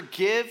 unless you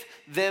forgive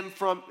them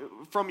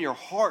from your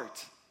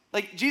heart.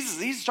 Like Jesus,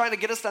 he's trying to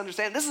get us to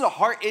understand this is a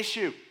heart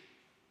issue.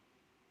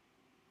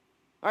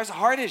 All right, it's a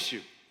heart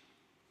issue,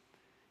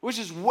 which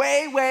is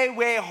way, way,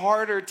 way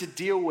harder to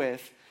deal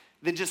with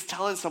than just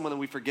telling someone that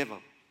we forgive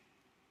them.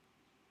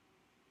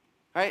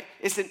 Right?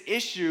 It's an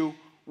issue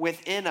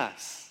within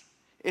us.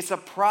 It's a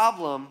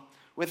problem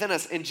within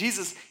us. And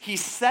Jesus, he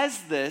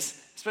says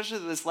this, especially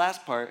this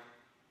last part,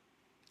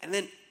 and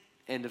then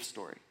end of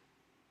story.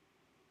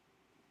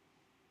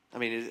 I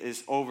mean,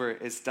 it's over,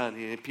 it's done.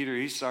 And Peter,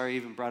 he's sorry he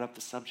even brought up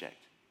the subject,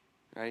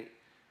 right?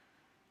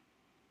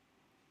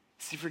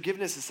 See,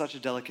 forgiveness is such a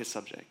delicate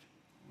subject.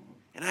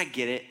 And I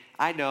get it.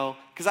 I know,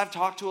 because I've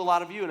talked to a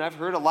lot of you, and I've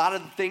heard a lot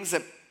of the things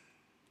that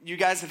you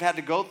guys have had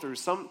to go through.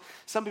 Some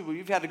people,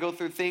 you've had to go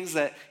through things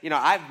that,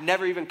 I've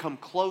never even come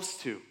close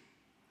to.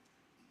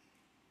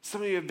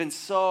 Some of you have been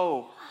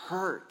so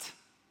hurt.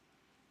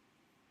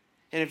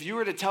 And if you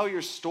were to tell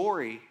your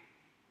story,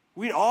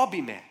 we'd all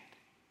be mad.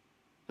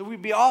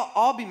 We'd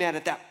all be mad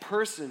at that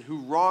person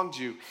who wronged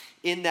you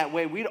in that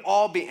way. We'd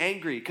all be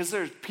angry because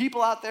there's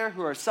people out there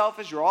who are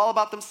selfish, who are all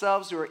about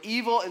themselves, who are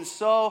evil and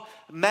so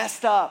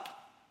messed up.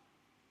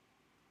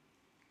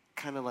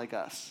 Kind of like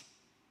us.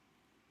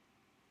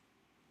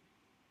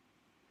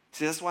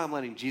 See, that's why I'm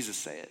letting Jesus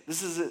say it.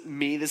 This isn't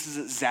me. This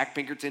isn't Zach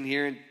Pinkerton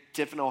here in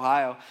Tiffin,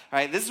 Ohio. All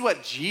right, this is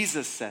what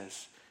Jesus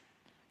says,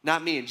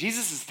 not me. And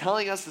Jesus is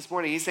telling us this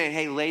morning, he's saying,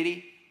 hey,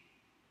 lady,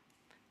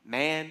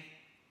 man,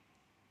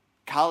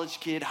 college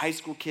kid, high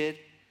school kid,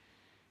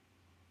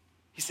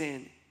 he's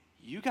saying,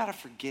 you got to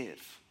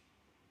forgive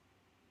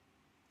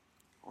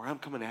or I'm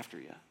coming after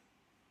you.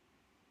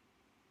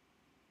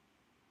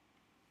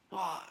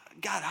 Oh,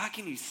 God, how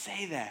can you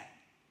say that?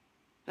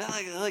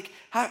 Like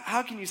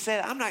how can you say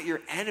that? I'm not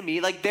your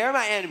enemy. Like, they're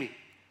my enemy,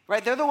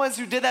 right? They're the ones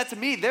who did that to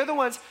me. They're the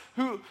ones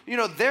who,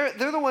 they're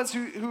the ones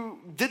who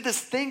did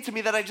this thing to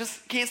me that I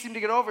just can't seem to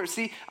get over.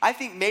 See, I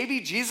think maybe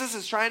Jesus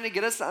is trying to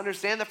get us to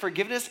understand that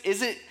forgiveness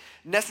isn't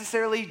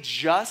necessarily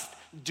just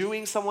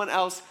doing someone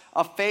else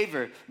a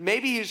favor.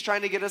 Maybe he's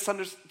trying to get us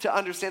to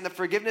understand that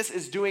forgiveness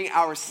is doing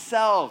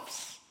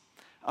ourselves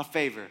a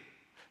favor.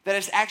 That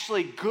it's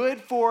actually good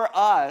for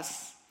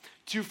us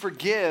to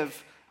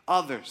forgive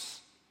others.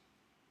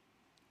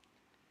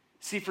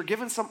 See,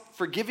 forgiving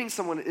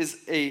someone is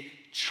a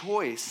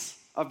choice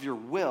of your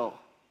will,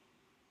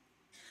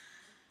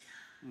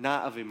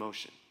 not of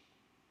emotion.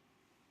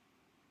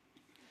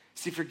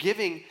 See,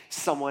 forgiving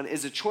someone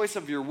is a choice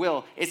of your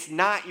will. It's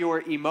not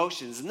your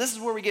emotions. And this is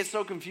where we get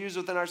so confused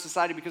within our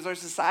society, because our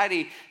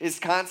society is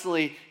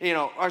constantly,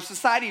 our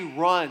society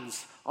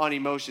runs on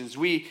emotions.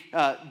 We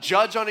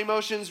judge on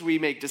emotions. We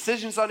make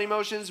decisions on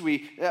emotions.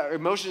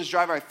 Emotions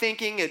drive our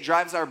thinking. It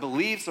drives our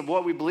beliefs of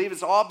what we believe.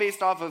 It's all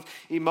based off of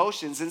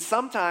emotions. And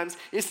sometimes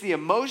it's the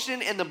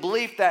emotion and the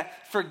belief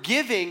that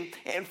forgiving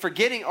and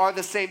forgetting are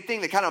the same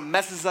thing that kind of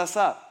messes us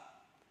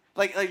up.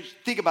 Like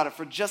think about it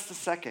for just a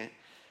second.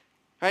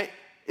 right?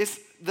 It's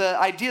the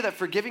idea that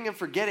forgiving and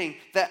forgetting,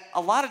 that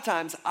a lot of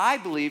times I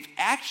believe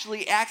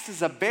actually acts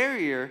as a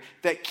barrier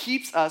that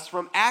keeps us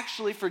from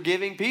actually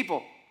forgiving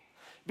people.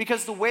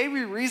 Because the way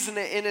we reason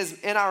it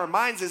in our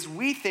minds is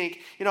we think,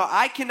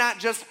 I cannot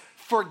just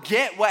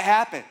forget what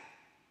happened.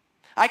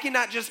 I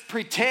cannot just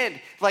pretend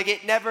like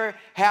it never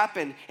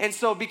happened. And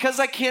so because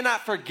I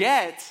cannot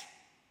forget,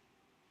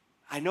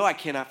 I know I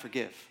cannot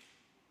forgive.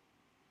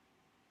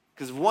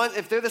 Because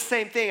if they're the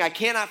same thing, I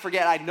cannot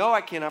forget. I know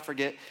I cannot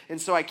forget,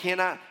 and so I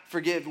cannot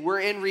forgive. Where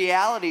in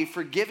reality,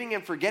 forgiving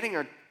and forgetting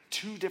are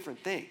two different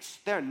things.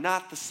 They're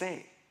not the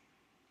same.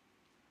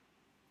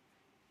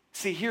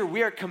 See, here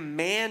we are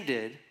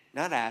commanded,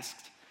 not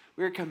asked,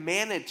 we are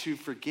commanded to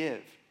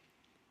forgive.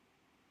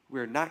 We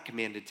are not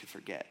commanded to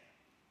forget.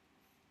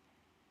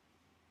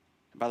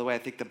 And by the way, I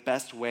think the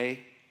best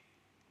way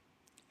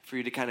for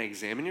you to kind of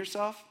examine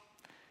yourself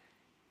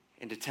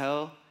and to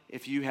tell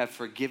if you have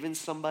forgiven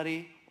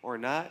somebody or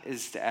not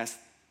is to ask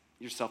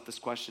yourself this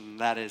question, and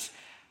that is,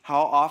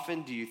 how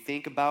often do you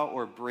think about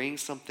or bring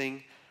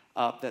something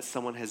up that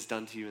someone has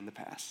done to you in the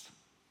past?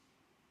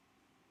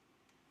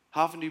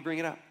 How often do you bring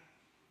it up?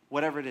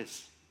 Whatever it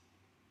is.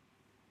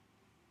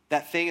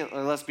 That thing,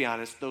 or let's be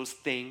honest, those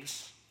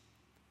things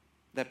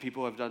that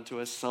people have done to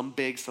us, some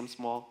big, some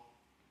small.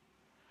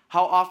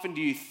 How often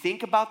do you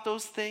think about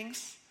those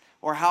things,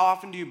 or how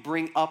often do you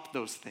bring up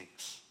those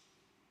things?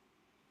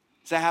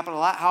 Does that happen a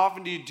lot? How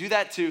often do you do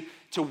that to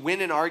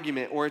win an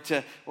argument, or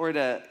to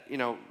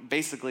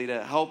basically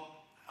to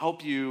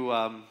help you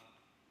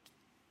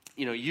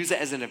use it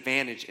as an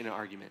advantage in an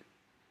argument?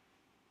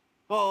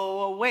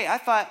 Well, wait, I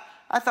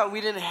thought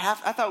we didn't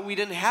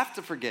have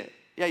to forget.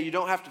 Yeah, you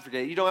don't have to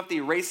forget. You don't have to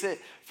erase it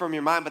from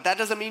your mind, but that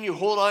doesn't mean you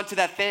hold on to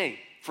that thing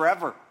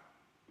forever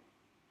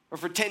or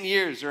for 10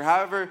 years or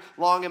however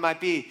long it might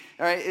be.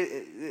 All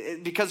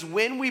right? Because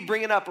when we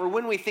bring it up or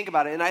when we think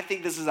about it, and I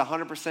think this is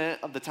 100%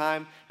 of the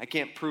time, I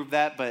can't prove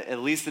that, but at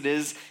least it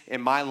is in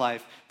my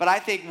life. But I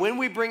think when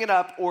we bring it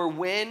up or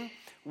when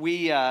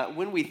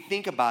we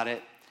think about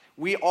it,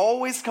 we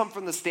always come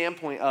from the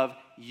standpoint of,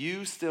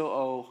 you still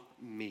owe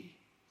me.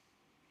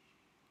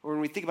 Or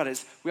when we think about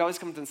it, we always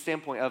come from the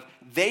standpoint of,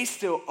 they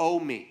still owe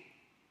me.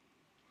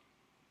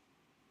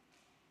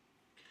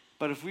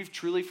 But if we've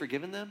truly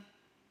forgiven them,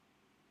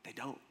 they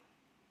don't.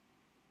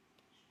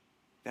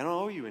 They don't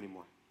owe you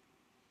anymore.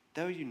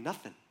 They owe you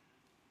nothing.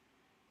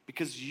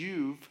 Because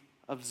you've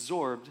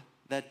absorbed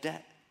that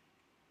debt.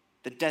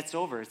 The debt's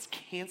over. It's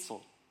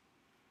canceled.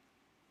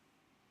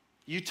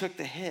 You took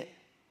the hit.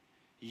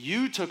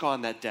 You took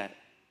on that debt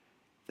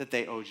that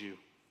they owed you.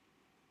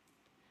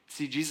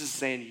 See, Jesus is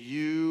saying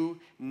you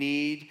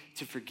need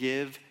to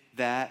forgive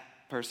that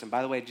person.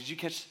 By the way, did you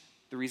catch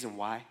the reason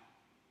why?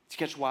 Did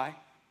you catch why?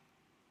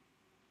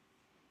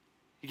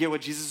 You get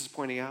what Jesus is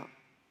pointing out?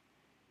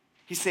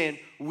 He's saying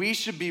we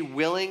should be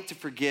willing to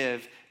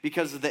forgive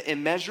because of the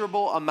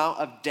immeasurable amount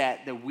of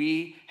debt that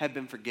we have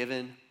been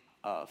forgiven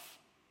of.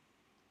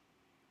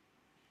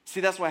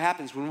 See, that's what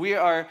happens. When we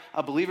are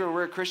a believer and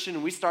we're a Christian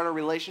and we start a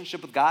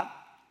relationship with God,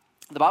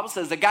 the Bible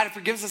says that God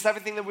forgives us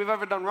everything that we've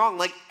ever done wrong,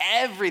 like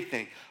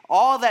everything.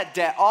 All that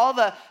debt, all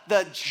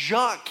the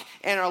junk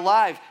in our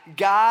life,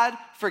 God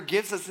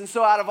forgives us. And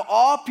so out of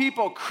all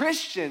people,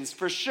 Christians,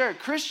 for sure,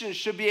 Christians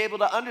should be able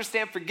to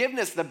understand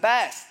forgiveness the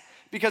best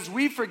because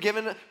we've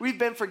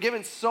been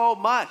forgiven so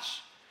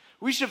much.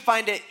 We should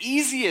find it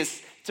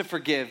easiest to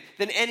forgive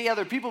than any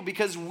other people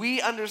because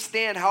we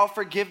understand how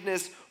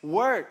forgiveness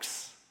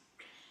works.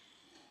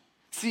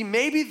 See,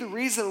 maybe the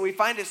reason we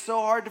find it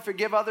so hard to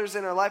forgive others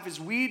in our life is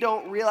we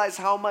don't realize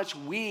how much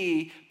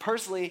we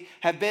personally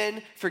have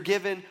been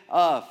forgiven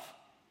of.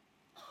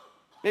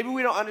 Maybe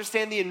we don't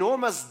understand the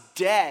enormous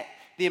debt,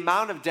 the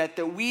amount of debt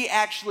that we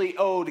actually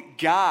owed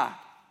God,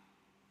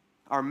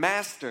 our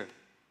master.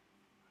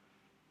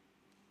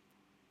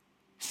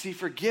 See,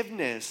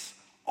 forgiveness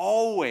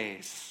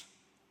always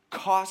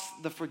costs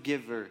the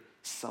forgiver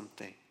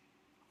something.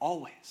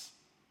 Always.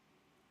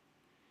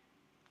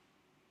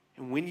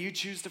 And when you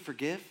choose to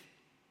forgive,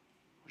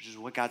 which is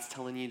what God's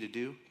telling you to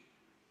do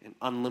an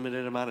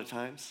unlimited amount of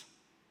times,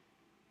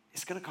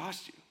 it's going to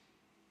cost you.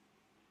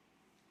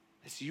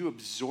 It's you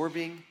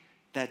absorbing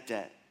that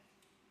debt.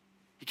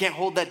 You can't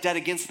hold that debt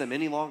against them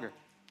any longer.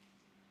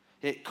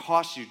 It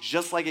costs you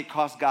just like it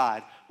cost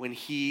God when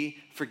he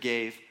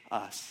forgave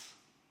us.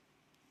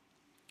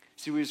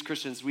 See, we as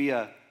Christians, we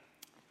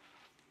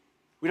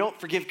don't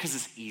forgive because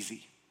it's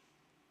easy.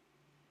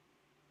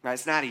 Right?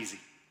 It's not easy.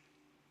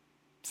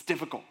 It's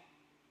difficult.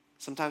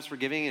 Sometimes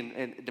forgiving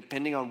and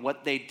depending on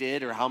what they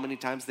did or how many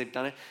times they've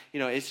done it,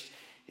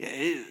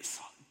 it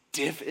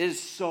is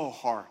so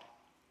hard.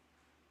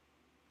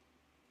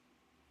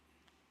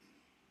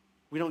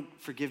 We don't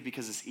forgive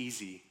because it's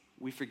easy.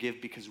 We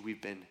forgive because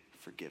we've been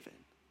forgiven.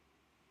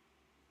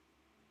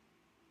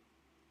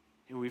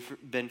 And we've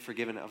been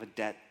forgiven of a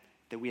debt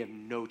that we have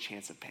no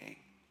chance of paying.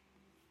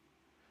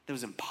 That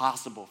was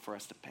impossible for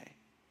us to pay.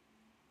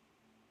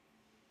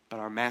 But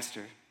our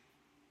master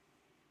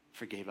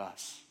forgave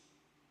us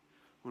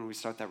when we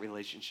start that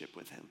relationship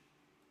with him.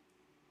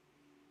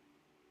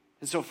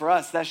 And so for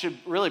us, that should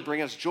really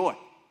bring us joy.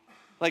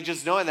 Like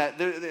just knowing that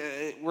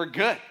we're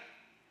good,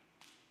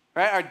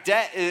 right? Our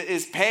debt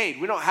is paid.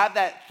 We don't have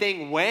that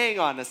thing weighing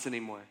on us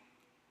anymore.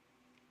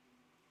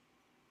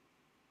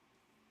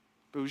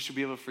 But we should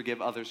be able to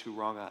forgive others who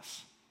wrong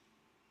us,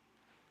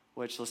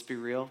 which, let's be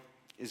real,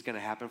 is going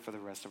to happen for the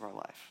rest of our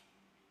life.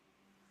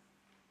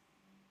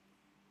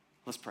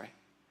 Let's pray.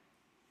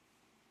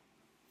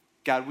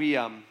 God, we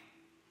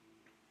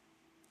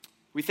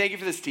thank you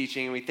for this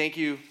teaching, and we thank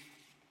you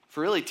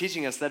for really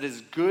teaching us that it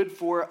is good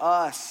for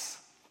us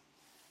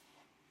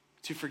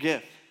to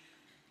forgive.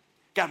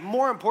 God,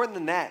 more important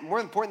than that, more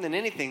important than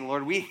anything,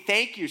 Lord, we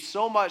thank you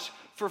so much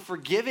for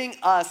forgiving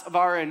us of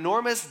our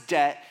enormous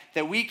debt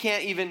that we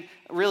can't even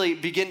really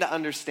begin to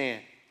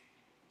understand.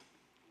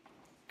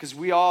 Because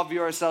we all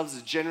view ourselves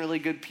as generally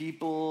good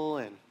people,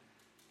 and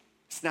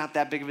it's not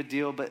that big of a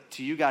deal, but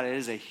to you, God, it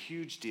is a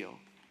huge deal.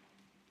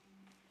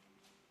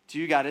 To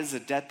you, God, it is a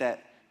debt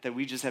that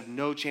we just have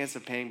no chance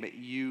of paying, but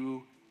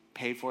you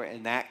paid for it,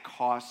 and that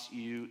costs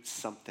you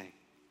something.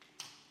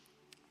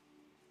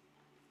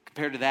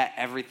 Compared to that,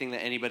 everything that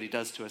anybody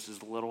does to us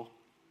is little.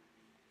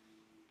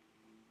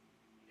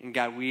 And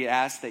God, we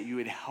ask that you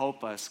would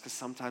help us, because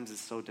sometimes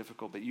it's so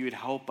difficult, but you would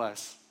help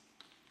us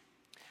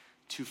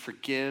to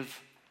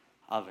forgive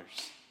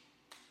others.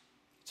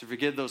 To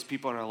forgive those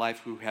people in our life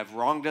who have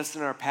wronged us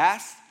in our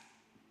past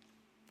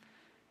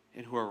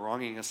and who are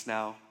wronging us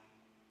now.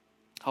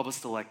 Help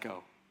us to let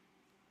go.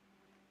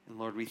 And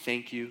Lord, we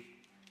thank you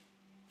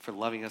for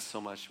loving us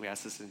so much. We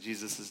ask this in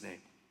Jesus'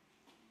 name.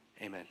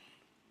 Amen.